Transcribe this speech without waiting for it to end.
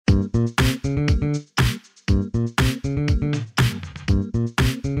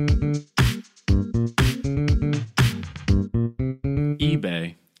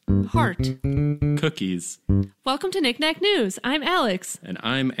eBay. Heart. Cookies. Welcome to Knick Knack News. I'm Alex. And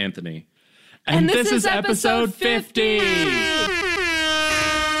I'm Anthony. And this is episode 50!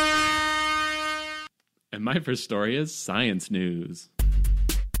 And my first story is science news.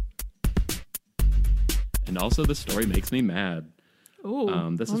 And also the story makes me mad.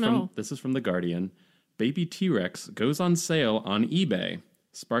 Ooh, This is from The Guardian. Baby T-Rex goes on sale on eBay,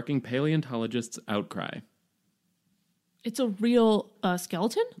 sparking paleontologists' outcry. It's a real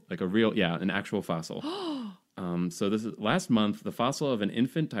skeleton? Like an actual fossil. So this is last month, the fossil of an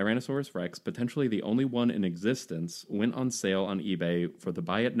infant Tyrannosaurus Rex, potentially the only one in existence, went on sale on eBay for the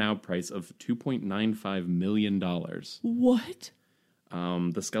buy it now price of $2.95 million. What?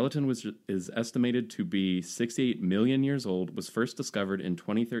 The skeleton is estimated to be 68 million years old, was first discovered in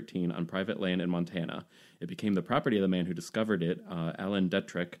 2013 on private land in Montana. It became the property of the man who discovered it, Alan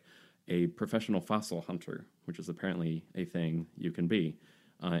Detrick, a professional fossil hunter, which is apparently a thing you can be.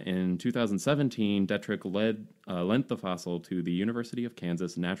 In 2017, Detrick lent the fossil to the University of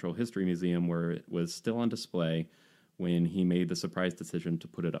Kansas Natural History Museum, where it was still on display when he made the surprise decision to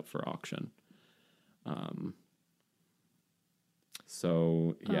put it up for auction.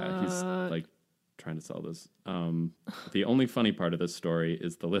 So yeah, he's like trying to sell this. The only funny part of this story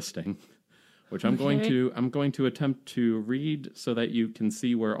is the listing, which I'm going to attempt to read so that you can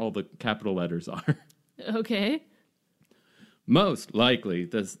see where all the capital letters are. Okay. Most likely,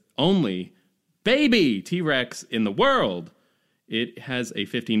 the only baby T-Rex in the world. It has a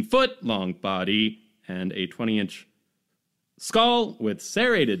 15-foot long body and a 20-inch skull with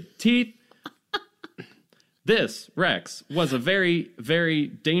serrated teeth. This Rex was a very, very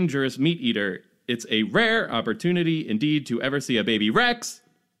dangerous meat eater. It's a rare opportunity indeed to ever see a baby Rex. ...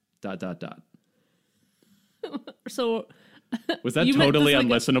 So... Was that totally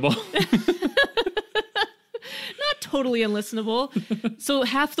unlistenable? Not totally unlistenable. So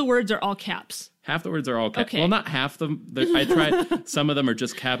half the words are all caps. Half the words are all caps. Okay. Well, not half them. I tried. Some of them are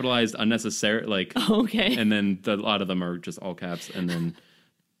just capitalized unnecessary. Like, okay. And then a lot of them are just all caps. And then,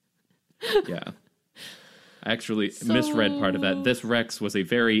 yeah. I actually misread part of that. This Rex was a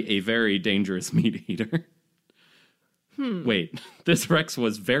very dangerous meat eater. Wait, this Rex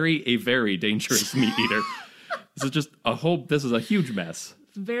was a very dangerous meat eater. This is a huge mess.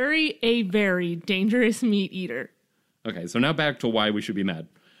 A very dangerous meat eater. Okay, so now back to why we should be mad.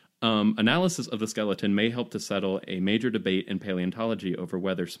 Analysis of the skeleton may help to settle a major debate in paleontology over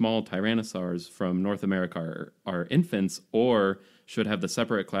whether small tyrannosaurs from North America are infants or should have the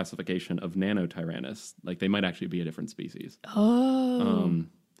separate classification of nanotyrannus. Like, they might actually be a different species. Oh.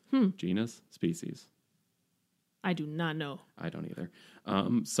 Genus? Species? I do not know. I don't either.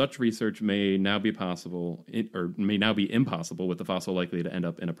 Such research may now be possible, or may now be impossible, with the fossil likely to end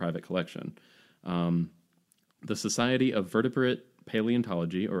up in a private collection. The Society of Vertebrate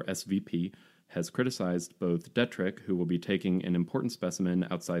Paleontology, or SVP, has criticized both Detrick, who will be taking an important specimen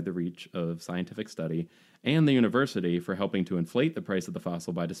outside the reach of scientific study, and the university for helping to inflate the price of the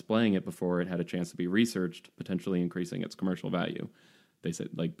fossil by displaying it before it had a chance to be researched, potentially increasing its commercial value. They said,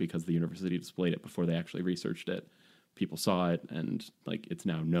 because the university displayed it before they actually researched it, people saw it, and, it's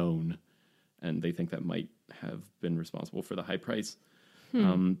now known, and they think that might have been responsible for the high price.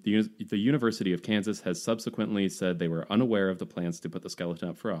 The University of Kansas has subsequently said they were unaware of the plans to put the skeleton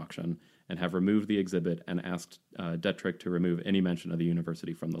up for auction and have removed the exhibit and asked Detrick to remove any mention of the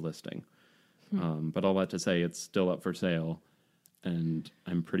university from the listing. But all that to say, it's still up for sale, and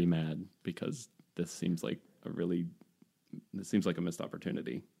I'm pretty mad because this seems like a missed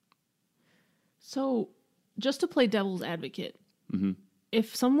opportunity. So, just to play devil's advocate,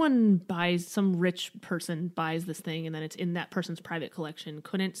 if some rich person buys this thing and then it's in that person's private collection,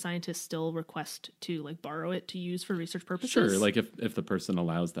 couldn't scientists still request to borrow it to use for research purposes? Sure, if the person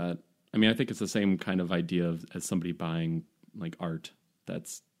allows that. I mean, I think it's the same kind of idea as somebody buying art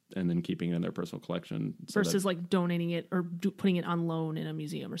and then keeping it in their personal collection. Versus donating it or putting it on loan in a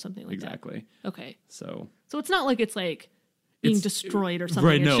museum or something like exactly. that. Okay. So it's not like it's being destroyed or something.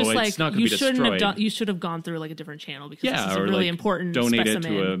 Right, it's just it's not going to be destroyed. You should have gone through a different channel because this is a or really important donate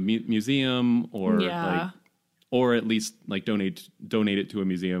specimen. it to a museum or at least donate it to a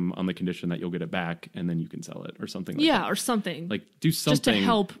museum on the condition that you'll get it back and then you can sell it or something like that. Yeah, or something. Do something just to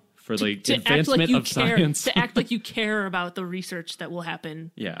help for advancement of science. To act like you care about the research that will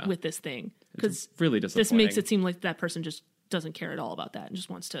happen with this thing. Because really disappointing. This makes it seem like that person just doesn't care at all about that and just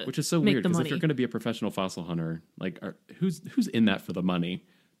wants to Which is so make weird, the because money. if you're going to be a professional fossil hunter, who's in that for the money?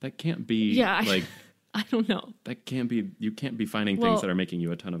 That can't be I don't know. That can't be. You can't be finding Well, things that are making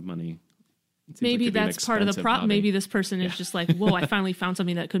you a ton of money. It seems Maybe like it'd be an that's part of the expensive problem. hobby. Maybe this person is just like, whoa, I finally found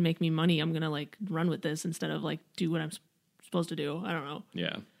something that could make me money. I'm going to like run with this instead of like do what I'm supposed to do. I don't know.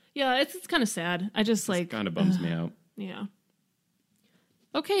 Yeah. Yeah, it's kind of sad. I just like, Kind of bums me out. yeah.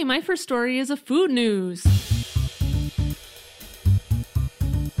 Okay, my first story is a food news.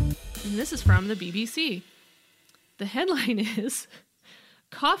 And this is from the BBC. The headline is,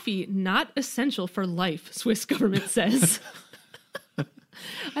 "Coffee not essential for life, Swiss government says."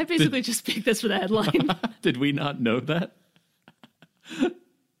 I basically just picked this for the headline. Did we not know that?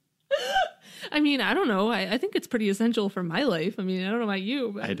 I mean, I don't know. I think it's pretty essential for my life. I mean, I don't know about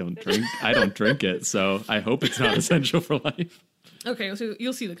you. But... I don't drink it, so I hope it's not essential for life. Okay, so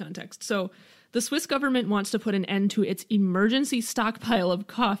you'll see the context. So the Swiss government wants to put an end to its emergency stockpile of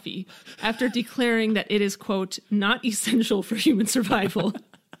coffee after declaring that it is, quote, not essential for human survival.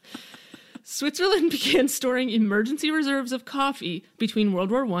 Switzerland began storing emergency reserves of coffee between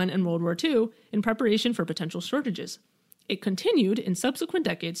World War I and World War II in preparation for potential shortages. It continued in subsequent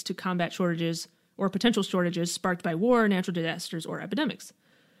decades to combat shortages or potential shortages sparked by war, natural disasters, or epidemics.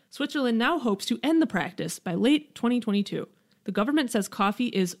 Switzerland now hopes to end the practice by late 2022. The government says coffee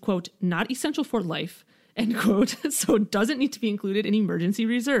is, quote, not essential for life, end quote, so it doesn't need to be included in emergency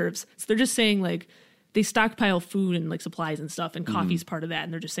reserves. So they're just saying, like, they stockpile food and, like, supplies and stuff, and coffee's part of that,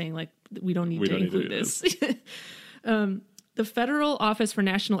 and they're just saying, like, we don't need to include this. The Federal Office for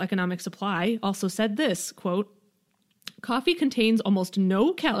National Economic Supply also said this, quote, "Coffee contains almost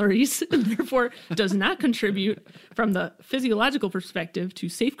no calories and therefore does not contribute from the physiological perspective to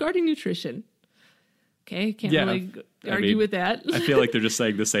safeguarding nutrition." Okay, can't really argue with that. I feel like they're just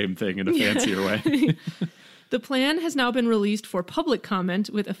saying the same thing in a fancier way. The plan has now been released for public comment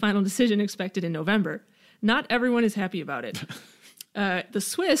with a final decision expected in November. Not everyone is happy about it. The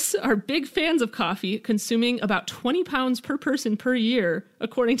Swiss are big fans of coffee, consuming about 20 pounds per person per year,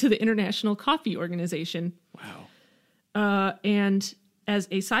 according to the International Coffee Organization. Wow. And as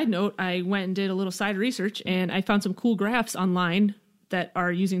a side note, I went and did a little side research, and I found some cool graphs online that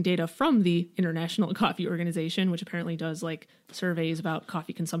are using data from the International Coffee Organization, which apparently does like surveys about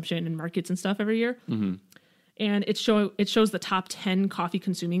coffee consumption and markets and stuff every year. Mm-hmm. And it shows the top 10 coffee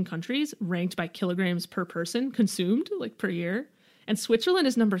consuming countries ranked by kilograms per person consumed, like per year. And Switzerland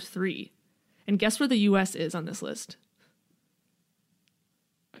is number 3. And guess where the U.S. is on this list?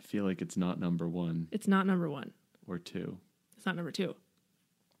 I feel like it's not number 1 It's not number 1. or 2. It's not number 2.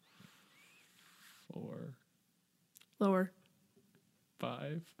 4, Lower.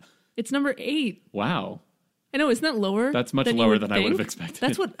 5. It's number 8. Wow. I know, isn't that lower? That's much than lower would than I would have think? expected.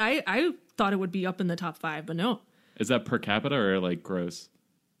 That's what I thought it would be up in the top 5, but no. Is that per capita or like gross?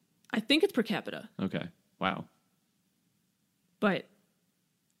 I think it's per capita. Okay. Wow. But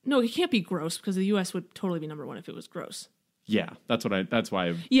no, it can't be gross because the U.S. would totally be number 1 if it was gross. Yeah, that's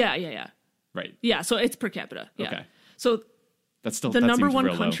why. Yeah. Right. Yeah, so it's per capita. Yeah. Okay. So That's still the that number seems 1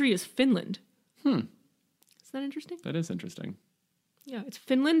 real low. country is Finland. Isn't that interesting? That is interesting. Yeah, it's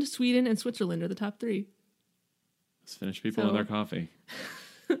Finland, Sweden, and Switzerland are the top 3. Those Finnish people So- and their coffee.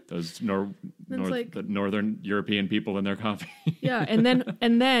 Those like- the Northern European people and their coffee. Yeah, and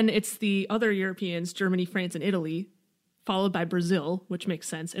then it's the other Europeans, Germany, France, and Italy, followed by Brazil, which makes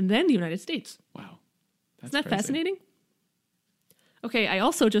sense, and then the United States. Wow. Isn't that crazy. fascinating? Okay, I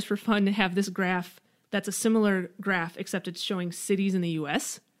also, just for fun, have this graph that's a similar graph, except it's showing cities in the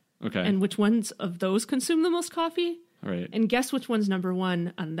U.S. Okay. and which ones of those consume the most coffee. All right. And guess which one's number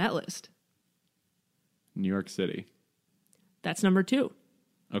 1 on that list? New York City. That's number 2.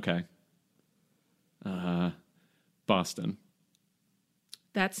 Okay. Boston.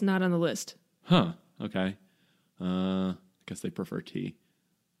 That's not on the list. Huh. Okay. I guess they prefer tea.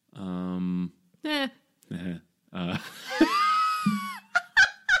 Eh.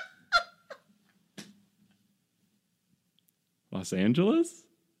 Los Angeles?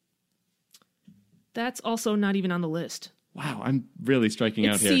 That's also not even on the list. Wow, I'm really striking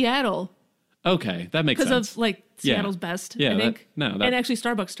out It's here. Seattle. Okay, that makes Because sense. of, like, Yeah. Seattle's best, Yeah, I think. that- And actually,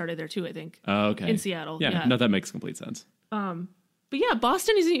 Starbucks started there, too, I think. Oh, okay. in Seattle, yeah. No, that makes complete sense. But yeah,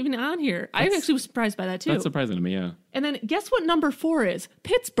 Boston isn't even on here. I actually was surprised by that, too. That's surprising to me, yeah. And then guess what number 4 is?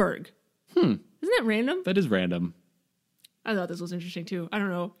 Pittsburgh. Isn't that random? That is random. I thought this was interesting, too. I don't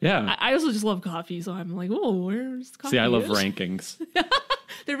know. Yeah. I also just love coffee, so I'm like, oh, where's coffee? See, I love is? rankings.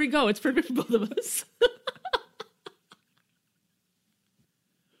 There we go. It's perfect for both of us.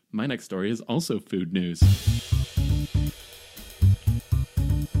 My next story is also food news.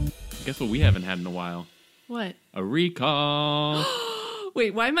 Guess what we haven't had in a while? What? A recall.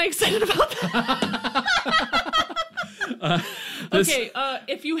 Wait, why am I excited about that? Okay,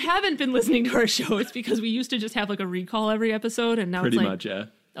 if you haven't been listening to our show, it's because we used to just have like a recall every episode, and now Pretty it's like, much, yeah.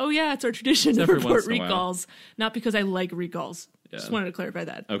 oh yeah, it's our tradition to every report once in a while. recalls. Not because I like recalls. Yeah. Just wanted to clarify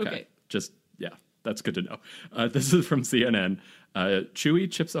that. Okay. Just, yeah, that's good to know. This is from CNN. Chewy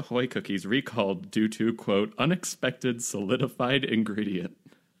Chips Ahoy cookies recalled due to, quote, unexpected solidified ingredient.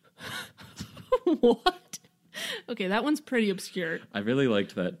 What? Okay, that one's pretty obscure. I really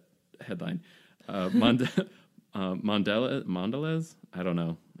liked that headline. Mondelez? I don't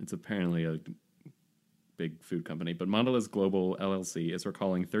know. It's apparently a big food company, but Mondelez Global LLC is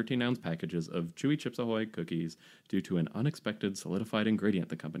recalling 13-ounce packages of Chewy Chips Ahoy cookies due to an unexpected solidified ingredient,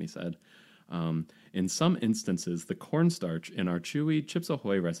 the company said. In some instances, the cornstarch in our Chewy Chips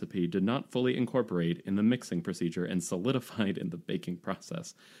Ahoy recipe did not fully incorporate in the mixing procedure and solidified in the baking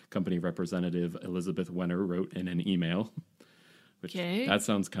process, company representative Elizabeth Wenner wrote in an email. Which, that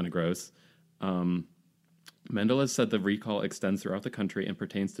sounds kind of gross. Mondelez said the recall extends throughout the country and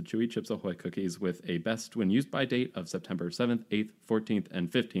pertains to Chewy Chips Ahoy cookies with a best when used by date of September 7th, 8th, 14th, and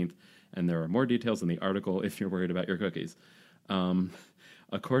 15th. And there are more details in the article if you're worried about your cookies.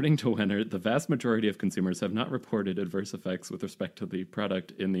 According to Wenner, the vast majority of consumers have not reported adverse effects with respect to the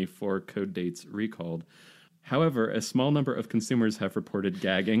product in the 4 code dates recalled. However, a small number of consumers have reported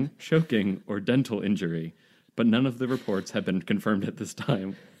gagging, choking, or dental injury. But none of the reports have been confirmed at this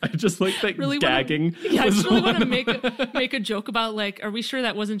time. I just like that really gagging. I just really want to make a joke about, like, are we sure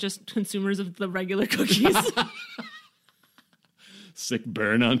that wasn't just consumers of the regular cookies? Sick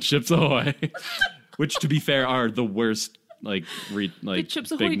burn on Chips Ahoy, which, to be fair, are the worst. Like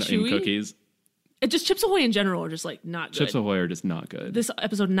Chips Ahoy big Chewy cookies. Just Chips Ahoy in general are just like not good. Chips Ahoy are just not good. This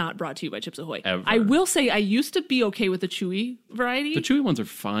episode not brought to you by Chips Ahoy. Ever. I will say I used to be okay with the chewy variety. The chewy ones are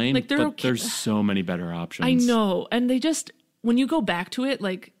fine, like, but okay. There's so many better options. I know, and they just when you go back to it,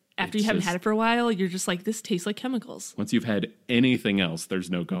 like after you haven't had it for a while, you're just like, this tastes like chemicals. Once you've had anything else, there's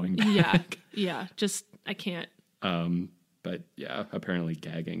no going back. Yeah. Just I can't. But yeah, apparently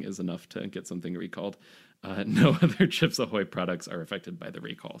gagging is enough to get something recalled. No other Chips Ahoy products are affected by the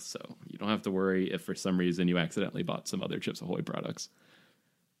recall, so you don't have to worry if for some reason you accidentally bought some other Chips Ahoy products.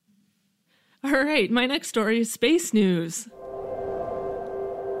 All right, my next story is space news.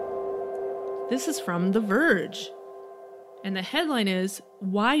 This is from The Verge, and the headline is,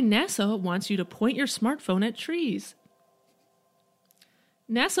 Why NASA Wants You to Point Your Smartphone at Trees.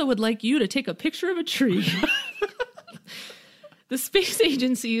 NASA would like you to take a picture of a tree. The space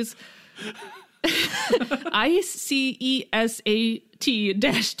agency's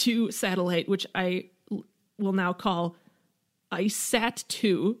ICESAT-2 satellite, which I will now call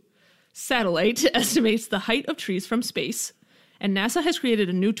ICESat-2 satellite, estimates the height of trees from space. And NASA has created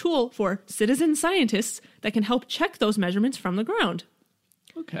a new tool for citizen scientists that can help check those measurements from the ground.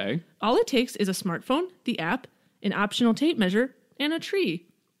 Okay. All it takes is a smartphone, the app, an optional tape measure, and a tree.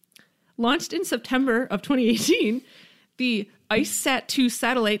 Launched in September of 2018, the ICESat-2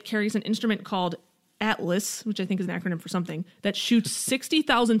 satellite carries an instrument called ATLAS, which I think is an acronym for something, that shoots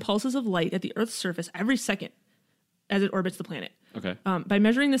 60,000 pulses of light at the Earth's surface every second as it orbits the planet. Okay. By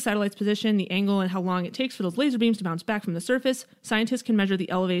measuring the satellite's position, the angle, and how long it takes for those laser beams to bounce back from the surface, scientists can measure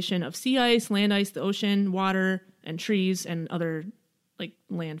the elevation of sea ice, land ice, the ocean, water, and trees, and other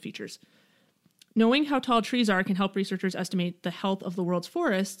land features. Knowing how tall trees are can help researchers estimate the health of the world's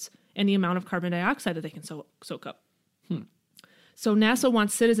forests and the amount of carbon dioxide that they can soak up. So NASA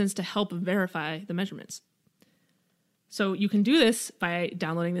wants citizens to help verify the measurements. So you can do this by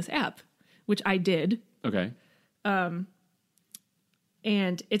downloading this app, which I did. Okay. And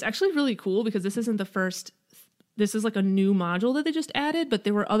it's actually really cool because this isn't the first. This is like a new module that they just added, but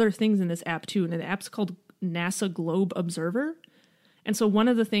there were other things in this app too. And the app's called NASA Globe Observer. And so one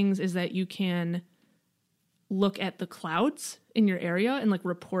of the things is that you can look at the clouds in your area and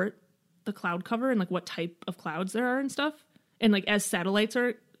report the cloud cover and what type of clouds there are and stuff. And as satellites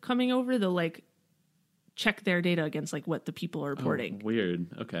are coming over, they'll check their data against what the people are reporting. Oh, weird.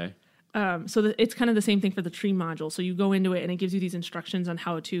 Okay. So it's kind of the same thing for the tree module. So you go into it and it gives you these instructions on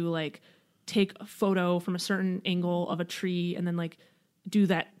how to take a photo from a certain angle of a tree and then do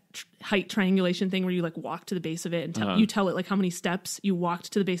that height triangulation thing where you walk to the base of it and you tell it how many steps you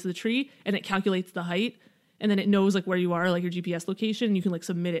walked to the base of the tree, and it calculates the height, and then it knows where you are, your GPS location, and you can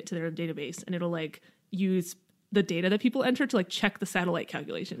submit it to their database, and it'll use the data that people enter to check the satellite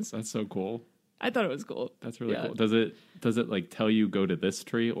calculations. That's so cool. I thought it was cool. That's really cool. Does it tell you go to this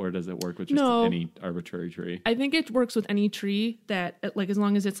tree, or does it work with just any arbitrary tree? I think it works with any tree that as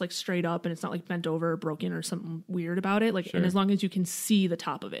long as it's straight up and it's not bent over or broken or something weird about it. Sure. And as long as you can see the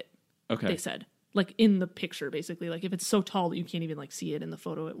top of it. Okay. They said in the picture, basically, if it's so tall that you can't even see it in the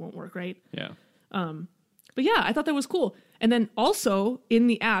photo, it won't work right. Yeah. But yeah, I thought that was cool. And then also in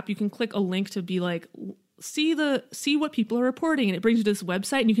the app, you can click a link to be like, see what people are reporting. And it brings you to this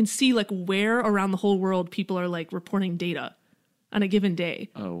website and you can see like where around the whole world people are like reporting data on a given day.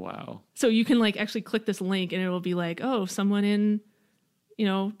 Oh, wow. So you can like actually click this link and it will be like, oh, someone in,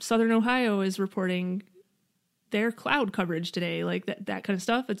 Southern Ohio is reporting their cloud coverage today. Like that kind of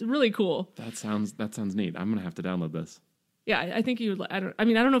stuff. It's really cool. That sounds neat. I'm going to have to download this. Yeah, I think you would. I don't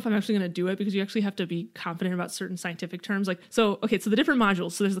know if I'm actually going to do it because you actually have to be confident about certain scientific terms. So the different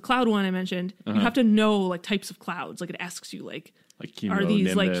modules. So there's the cloud one I mentioned. You have to know like types of clouds. Like it asks you like are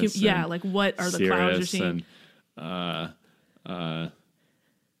these like like what are the clouds you're seeing?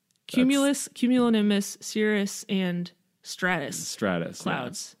 Cumulus, cumulonimbus, cirrus, and stratus.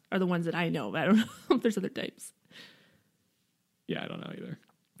 Clouds are the ones that I know. But I don't know if there's other types. Yeah, I don't know either.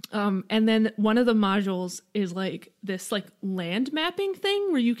 And then one of the modules is like this like land mapping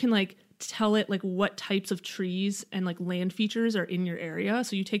thing where you can like tell it like what types of trees and like land features are in your area.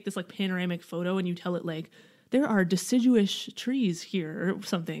 So you take this like panoramic photo and you tell it like there are deciduous trees here or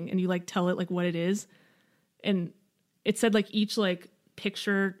something, and you like tell it like what it is. And it said like each like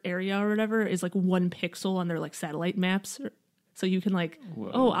picture area or whatever is like 1 pixel on their like satellite maps. So you can like,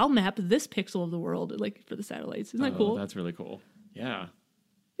 oh, I'll map this pixel of the world like for the satellites. Isn't that cool? That's really cool. Yeah.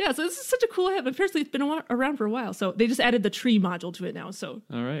 Yeah, so this is such a cool app. Apparently, it's been around for a while. So they just added the tree module to it now. So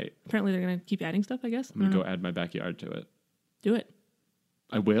all right. Apparently, they're going to keep adding stuff, I guess. I'm going to go add my backyard to it. Do it.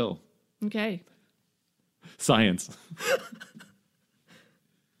 I will. Okay. Science.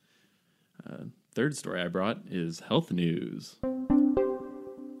 Third story I brought is health news.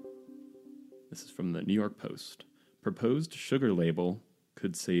 This is from the New York Post. Proposed sugar label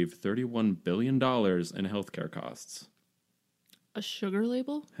could save $31 billion in healthcare costs. A sugar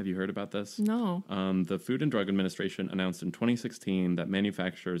label? Have you heard about this? No. The Food and Drug Administration announced in 2016 that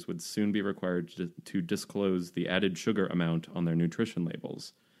manufacturers would soon be required to disclose the added sugar amount on their nutrition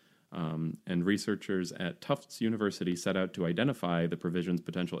labels. And researchers at Tufts University set out to identify the provision's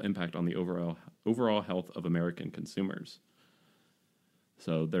potential impact on the overall health of American consumers.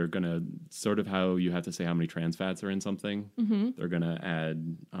 So they're going to, sort of how you have to say how many trans fats are in something, they're going to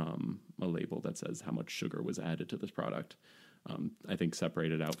add a label that says how much sugar was added to this product. I think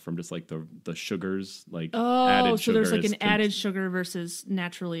separated out from just like the sugars, like added sugar. So there's like an added sugar versus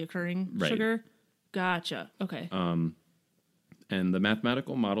naturally occurring sugar? Gotcha. Okay. And the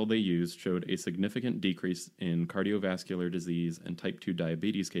mathematical model they used showed a significant decrease in cardiovascular disease and type 2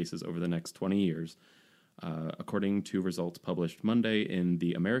 diabetes cases over the next 20 years, according to results published Monday in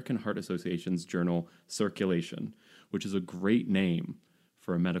the American Heart Association's journal Circulation, which is a great name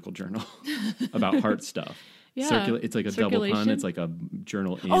for a medical journal about heart stuff. Yeah. It's like a double pun. It's like a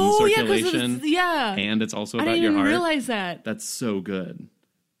journal in circulation. And it's also about your heart. I didn't realize that. That's so good.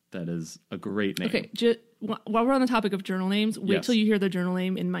 That is a great name. Okay, while we're on the topic of journal names, wait till you hear the journal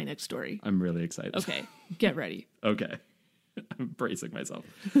name in my next story. I'm really excited. Okay, get ready. Okay. I'm bracing myself.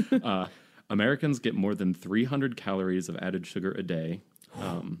 Americans get more than 300 calories of added sugar a day.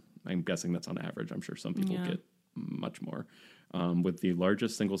 I'm guessing that's on average. I'm sure some people get much more. With the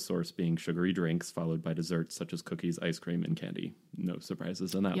largest single source being sugary drinks, followed by desserts such as cookies, ice cream, and candy. No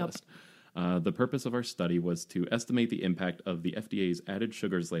surprises in that list. The purpose of our study was to estimate the impact of the FDA's added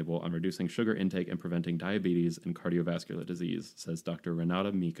sugars label on reducing sugar intake and preventing diabetes and cardiovascular disease, says Dr.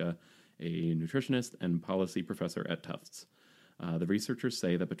 Renata Mika, a nutritionist and policy professor at Tufts. The researchers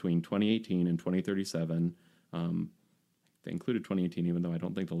say that between 2018 and 2037, they included 2018 even though I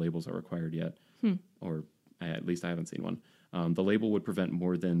don't think the labels are required yet, or at least I haven't seen one. The label would prevent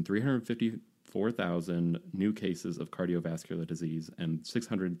more than 354,000 new cases of cardiovascular disease and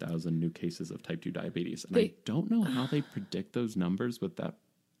 600,000 new cases of type 2 diabetes. And I don't know how they predict those numbers with that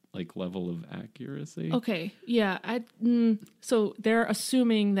like level of accuracy. Okay, yeah. So they're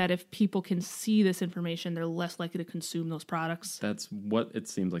assuming that if people can see this information, they're less likely to consume those products. That's what it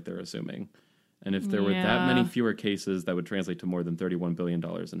seems like they're assuming. And if there were that many fewer cases, that would translate to more than $31 billion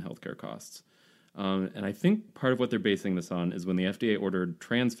in healthcare costs. And I think part of what they're basing this on is when the FDA ordered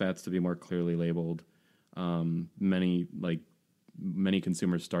trans fats to be more clearly labeled, many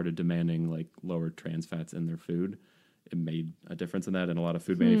consumers started demanding like lower trans fats in their food. It made a difference in that, and a lot of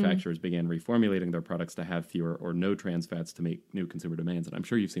food manufacturers began reformulating their products to have fewer or no trans fats to make new consumer demands. And I'm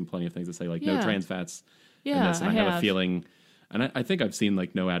sure you've seen plenty of things that say like no trans fats in this. And I have a feeling, and I think I've seen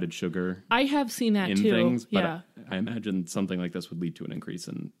like no added sugar. I have seen that in too. Things, but I imagine something like this would lead to an increase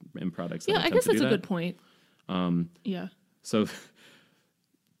in products. Yeah, I guess that's a good point. So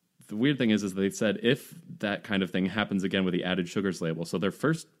the weird thing is they said if that kind of thing happens again with the added sugars label, so their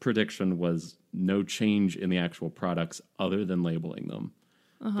first prediction was no change in the actual products other than labeling them.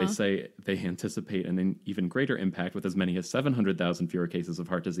 They say they anticipate an even greater impact with as many as 700,000 fewer cases of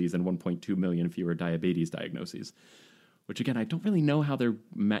heart disease and 1.2 million fewer diabetes diagnoses. Which, again, I don't really know how they're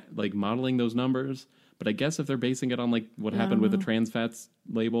modeling those numbers, but I guess if they're basing it on like what happened with the trans fats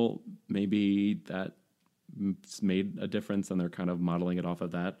label, maybe that made a difference and they're kind of modeling it off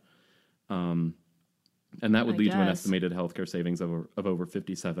of that. And that would lead to an estimated healthcare savings of over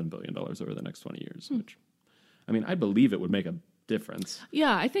 $57 billion over the next 20 years, which, I mean, I believe it would make a difference.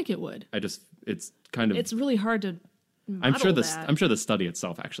 Yeah, I think it would. It's really hard to I'm sure the study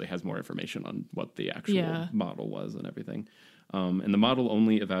itself actually has more information on what the actual model was and everything. And the model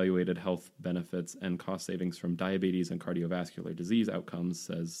only evaluated health benefits and cost savings from diabetes and cardiovascular disease outcomes,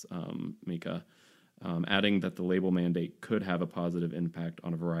 says Mika, adding that the label mandate could have a positive impact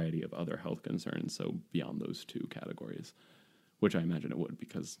on a variety of other health concerns, so beyond those two categories, which I imagine it would,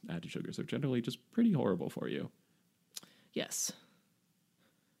 because added sugars are generally just pretty horrible for you. Yes.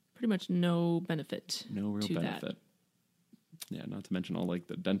 Pretty much no benefit. No real benefit. That. Yeah, not to mention all like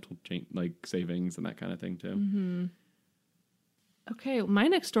the dental savings and that kind of thing too. Mm-hmm. Okay, my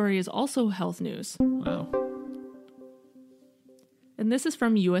next story is also health news. Wow. And this is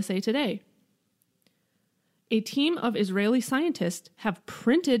from USA Today. A team of Israeli scientists have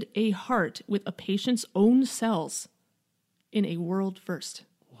printed a heart with a patient's own cells in a world first.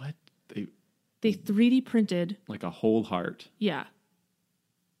 What? They 3D printed... like a whole heart? Yeah.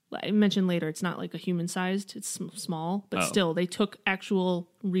 I mentioned later, it's not like a human-sized, it's small, but still, they took actual,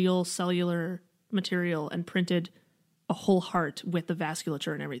 real cellular material and printed a whole heart with the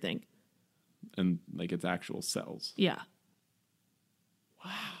vasculature and everything. And, like, it's actual cells. Yeah.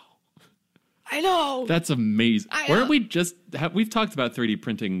 Wow. I know! That's amazing. Weren't we we've talked about 3D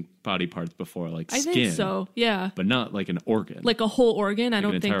printing body parts before, like skin. I think so, yeah. But not like an organ. Like a whole organ? I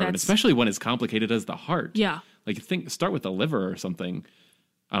don't think that's... organ, especially when it's complicated as the heart. Yeah. Like, start with the liver or something.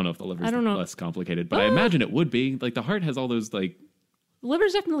 I don't know if the liver's less complicated, but I imagine it would be. Like, the heart has all those, like... The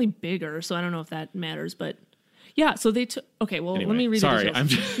liver's definitely bigger, so I don't know if that matters, but... Yeah, so they took... Okay, well, let me read the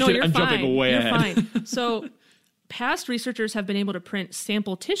details. No, you're fine. Jumping way ahead. You're fine. So, past researchers have been able to print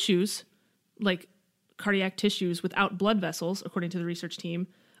sample tissues, like cardiac tissues, without blood vessels, according to the research team.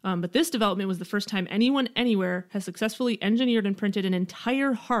 But this development was the first time anyone anywhere has successfully engineered and printed an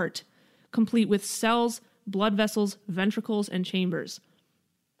entire heart, complete with cells, blood vessels, ventricles, and chambers.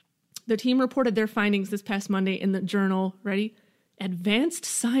 The team reported their findings this past Monday in the journal, ready? Advanced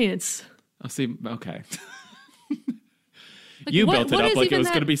Science. Oh, see, okay. You built it up like it was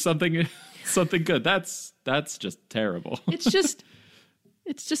going to be something good. That's just terrible. It's just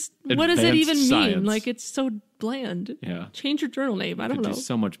what does it even mean? Like, it's so bland. Yeah. Change your journal name. I don't know. Do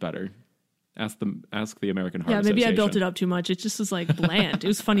so much better. Ask the American Heart Association. Yeah, maybe I built it up too much. It just was like bland. It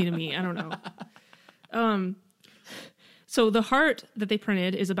was funny to me. I don't know. So the heart that they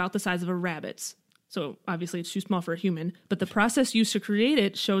printed is about the size of a rabbit's. So obviously it's too small for a human, but the process used to create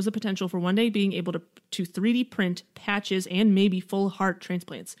it shows the potential for one day being able to 3D print patches and maybe full heart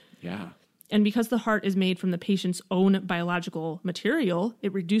transplants. Yeah. And because the heart is made from the patient's own biological material,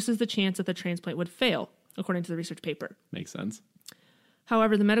 it reduces the chance that the transplant would fail, according to the research paper. Makes sense.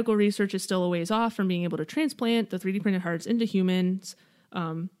 However, the medical research is still a ways off from being able to transplant the 3D printed hearts into humans.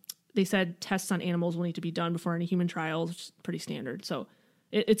 They said tests on animals will need to be done before any human trials, which is pretty standard. So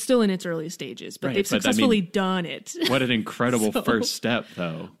it's still in its early stages, but they've successfully done it. What an incredible first step,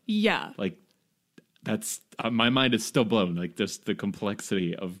 though. Yeah. Like, that's... my mind is still blown. Like, just the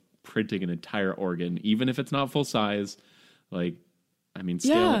complexity of printing an entire organ, even if it's not full size. Like,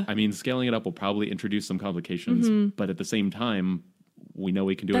 scaling it up will probably introduce some complications, but at the same time, we know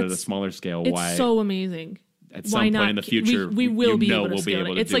we can do it at a smaller scale. It's so amazing. At some point in the future, we will be able to scale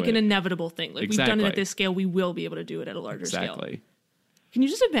it. It's like an it. inevitable thing. Like, exactly. We've done it at this scale, we will be able to do it at a larger scale. Exactly. Can you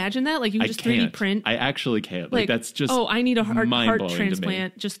just imagine that? Like, you just 3D print. I actually can't. Like, that's just I need a heart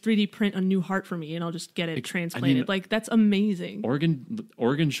transplant. Just 3D print a new heart for me, and I'll just get it transplanted. I mean, like, that's amazing.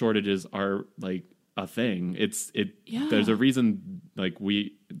 Organ shortages are like a thing. There's a reason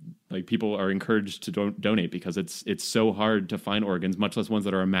people are encouraged to donate, because it's so hard to find organs, much less ones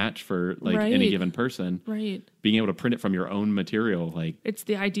that are a match for any given person. Right. Being able to print it from your own material, it's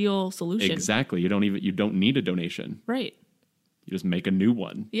the ideal solution. Exactly. You don't need a donation. Right. You just make a new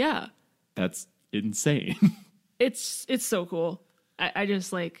one. Yeah. That's insane. It's so cool. I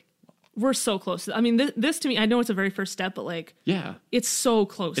just we're so close. I mean, this to me, I know it's a very first step, but yeah, it's so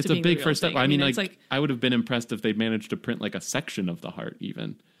close. It's to being a big a first step. thing. I mean, I would have been impressed if they'd managed to print a section of the heart,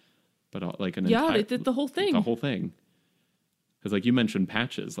 even, but they did the whole thing. The whole thing. Because like you mentioned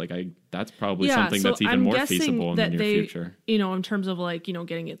patches, like that's probably Yeah, something so that's even I'm more guessing feasible in the that near they, future. you know, in terms of like, you know,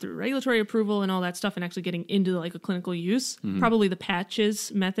 getting it through regulatory approval and all that stuff and actually getting into like a clinical use, probably the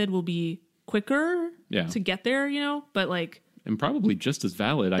patches method will be quicker Yeah. to get there, you know, but like, And probably just as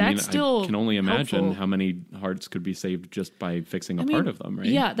valid. I mean, That's still I can only imagine helpful. how many hearts could be saved just by fixing a part of them, right?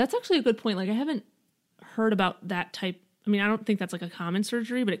 Yeah, that's actually a good point. Like I haven't heard about that type. I mean, I don't think that's like a common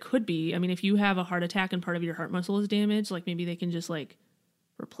surgery, but it could be. I mean, if you have a heart attack and part of your heart muscle is damaged, like maybe they can just like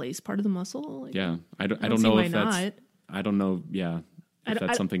replace part of the muscle. Like, Yeah. I don't see know why if that's, not. I don't know. Yeah. If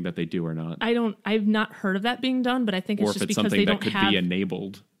that's I- something that they do or not. I've not heard of that being done, but I think Or it's if just it's because something they that don't could have be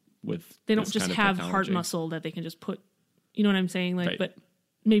enabled with they don't this just kind of have heart technology. muscle that they can just put. You know what I'm saying? Like, Right. but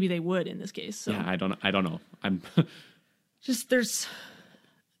maybe they would in this case. So Yeah, I don't know. I'm just there's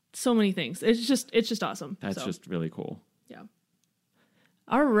so many things. It's just awesome. that's So, just really cool. yeah.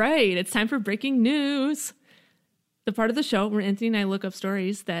 All right, it's time for breaking news. The part of the show where Anthony and I look up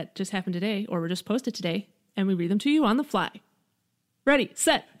stories that just happened today or were just posted today, and we read them to you on the fly. Ready,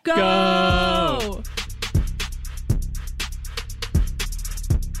 set, go! Go!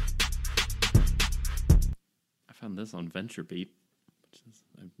 I found this on VentureBeat, which is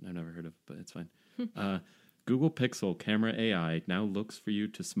I've never heard of, but it's fine. Google Pixel camera AI now looks for you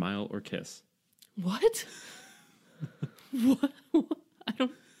to smile or kiss. What? What? I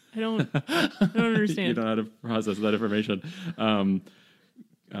don't understand. You don't know how to process that information.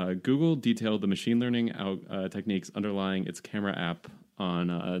 Google detailed the machine learning techniques underlying its camera app on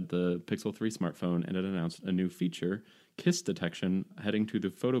the Pixel 3 smartphone, and it announced a new feature, kiss detection, heading to the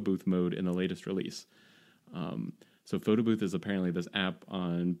photo booth mode in the latest release. So photo booth is apparently this app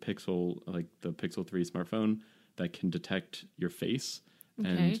on Pixel, like the Pixel 3 smartphone, that can detect your face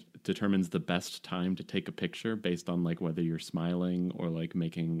and determines the best time to take a picture based on like whether you're smiling or like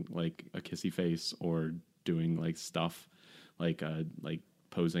making like a kissy face or doing like stuff like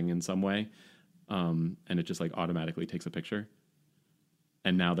posing in some way. And it just like automatically takes a picture.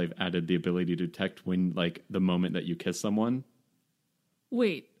 And now they've added the ability to detect when like the moment that you kiss someone.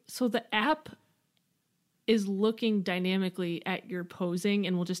 Wait, so the app is looking dynamically at your posing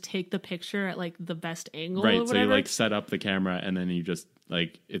and will just take the picture at like the best angle or Right. whatever? So you like set up the camera and then you just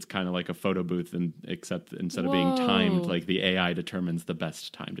like, it's kind of like a photo booth, and except instead of being timed, Whoa. like the AI determines the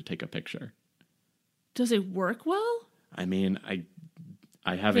best time to take a picture. Does it work well? I mean, I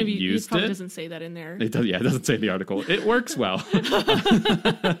haven't Maybe used it probably it. doesn't say that in there. It does, yeah, it doesn't say in the article. It works well.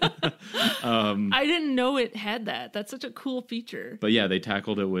 I didn't know it had that. That's such a cool feature. But yeah, they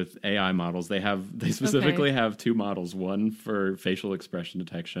tackled it with AI models. They specifically have two models, one for facial expression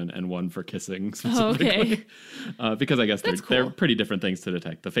detection and one for kissing specifically. Okay. Because I guess That's they're cool. pretty different things to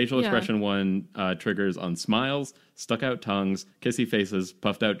detect. The facial Yeah. expression one triggers on smiles, stuck out tongues, kissy faces,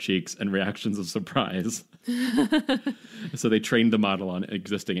 puffed out cheeks, and reactions of surprise. So they trained the model on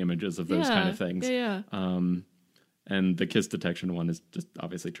existing images of those kind of things. Yeah. And the kiss detection one is just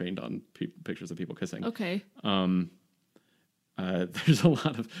obviously trained on pictures of people kissing. Okay. There's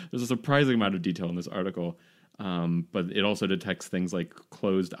a surprising amount of detail in this article, but it also detects things like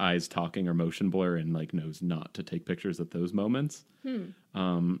closed eyes talking or motion blur, and like knows not to take pictures at those moments. And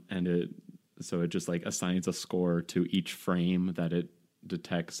it just like assigns a score to each frame that it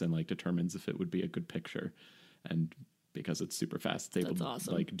detects and like determines if it would be a good picture. And because it's super fast, it's able That's to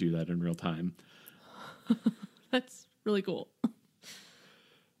awesome. like do that in real time. That's really cool.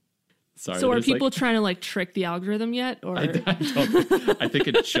 Sorry. So are there's, people like, trying to like trick the algorithm yet? Or I think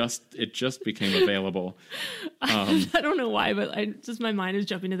it just became available. I don't know why, but my mind is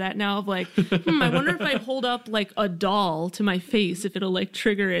jumping to that now of like, I wonder if I hold up like a doll to my face, if it'll like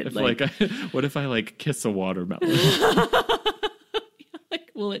trigger it. If what if I like kiss a watermelon? Like,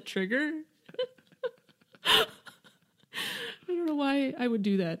 will it trigger? I don't know why I would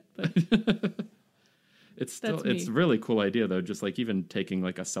do that, but It's me. a really cool idea though. Just like even taking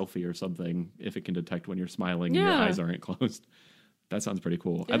like a selfie or something, if it can detect when you're smiling and your Yeah. eyes aren't closed, that sounds pretty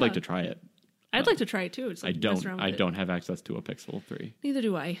cool. Yeah. I'd like to try it. I'd like to try it too. It's I like mess don't. around with I it. don't have access to a Pixel 3. Neither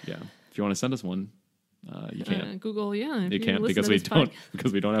do I. Yeah, if you want to send us one, you can't. Google, yeah. if You can't listen because to we this don't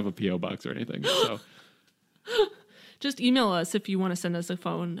because we don't have a PO box or anything. So Just email us if you want to send us a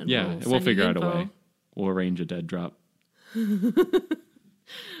phone. And yeah, we'll we'll send figure you out a info. way. We'll arrange a dead drop.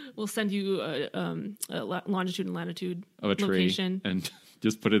 We'll send you a longitude and latitude Of a tree location and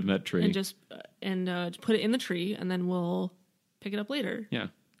just put it in that tree. and just put it in the tree, and then we'll pick it up later. Yeah.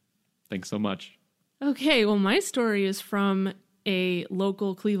 Thanks so much. Okay, well, my story is from a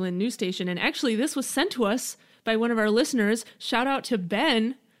local Cleveland news station, and actually, this was sent to us by one of our listeners. Shout out to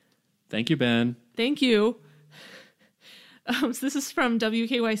Ben. Thank you, Ben. Thank you. So this is from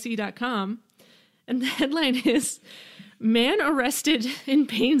WKYC.com, and the headline is, Man arrested in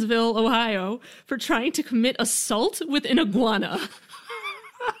Paynesville, Ohio, for trying to commit assault with an iguana.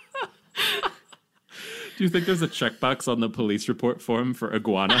 Do you think there's a checkbox on the police report form for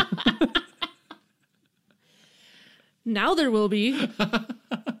iguana? Now there will be.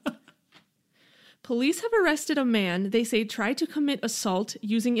 Police have arrested a man they say tried to commit assault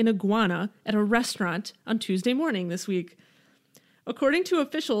using an iguana at a restaurant on Tuesday morning this week. According to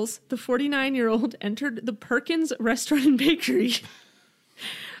officials, the 49-year-old entered the Perkins Restaurant and Bakery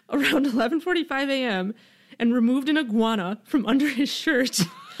around 11:45 a.m. and removed an iguana from under his shirt.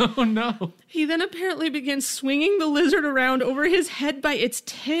 Oh, no. He then apparently began swinging the lizard around over his head by its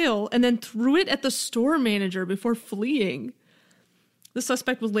tail and then threw it at the store manager before fleeing. The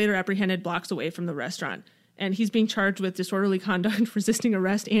suspect was later apprehended blocks away from the restaurant, and he's being charged with disorderly conduct, resisting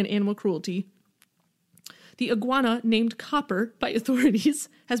arrest, and animal cruelty. The iguana, named Copper by authorities,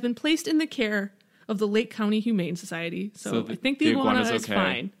 has been placed in the care of the Lake County Humane Society. So I think the iguana is okay.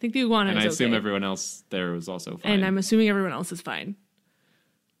 fine. I think the iguana is okay. And I assume everyone else there was also fine. And I'm assuming everyone else is fine.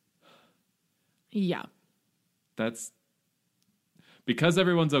 Yeah. That's... Because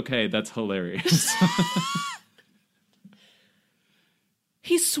everyone's okay, that's hilarious.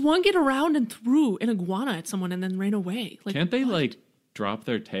 He swung it around and threw an iguana at someone and then ran away. Like, can't they, drop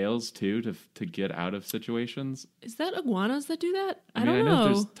their tails, too, to get out of situations? Is that iguanas that do that? I mean, I know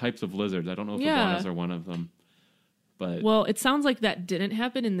there's types of lizards. I don't know if iguanas are one of them. But well, it sounds like that didn't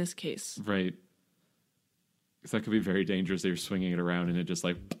happen in this case. Right. Because that could be very dangerous. They're swinging it around and it just,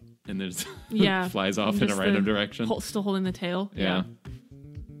 and then it flies off in a random direction. Still holding the tail. Yeah.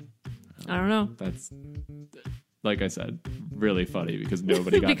 I don't know. That's... Like I said, really funny because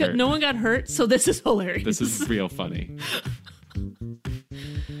nobody got because hurt. No one got hurt, so this is hilarious. This is real funny.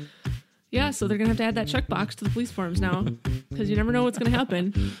 Yeah, so they're going to have to add that checkbox to the police forms now because you never know what's going to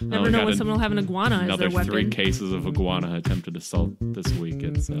happen. Never know when someone will have an iguana as their weapon. Another 3 cases of iguana attempted assault this week.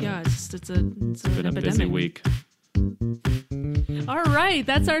 It's been a busy week. All right,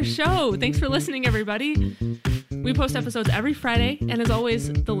 that's our show. Thanks for listening, everybody. We post episodes every Friday, and as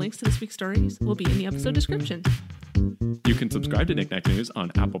always, the links to this week's stories will be in the episode description. You can subscribe to Knick-Knack News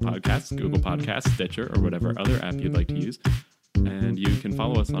on Apple Podcasts, Google Podcasts, Stitcher, or whatever other app you'd like to use. And you can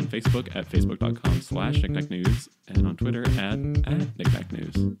follow us on Facebook at facebook.com/knickknacknews and on Twitter at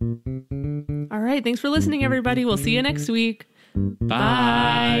knickknacknews. All right, thanks for listening, everybody. We'll see you next week.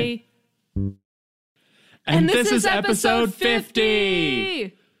 Bye. And this is episode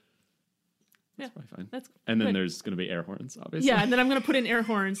 50! Yeah, that's probably fine. That's and then good. There's going to be air horns, obviously. Yeah, and then I'm going to put in air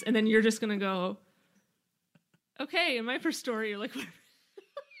horns, and then you're just going to go, okay, and my first story, you're like, whatever.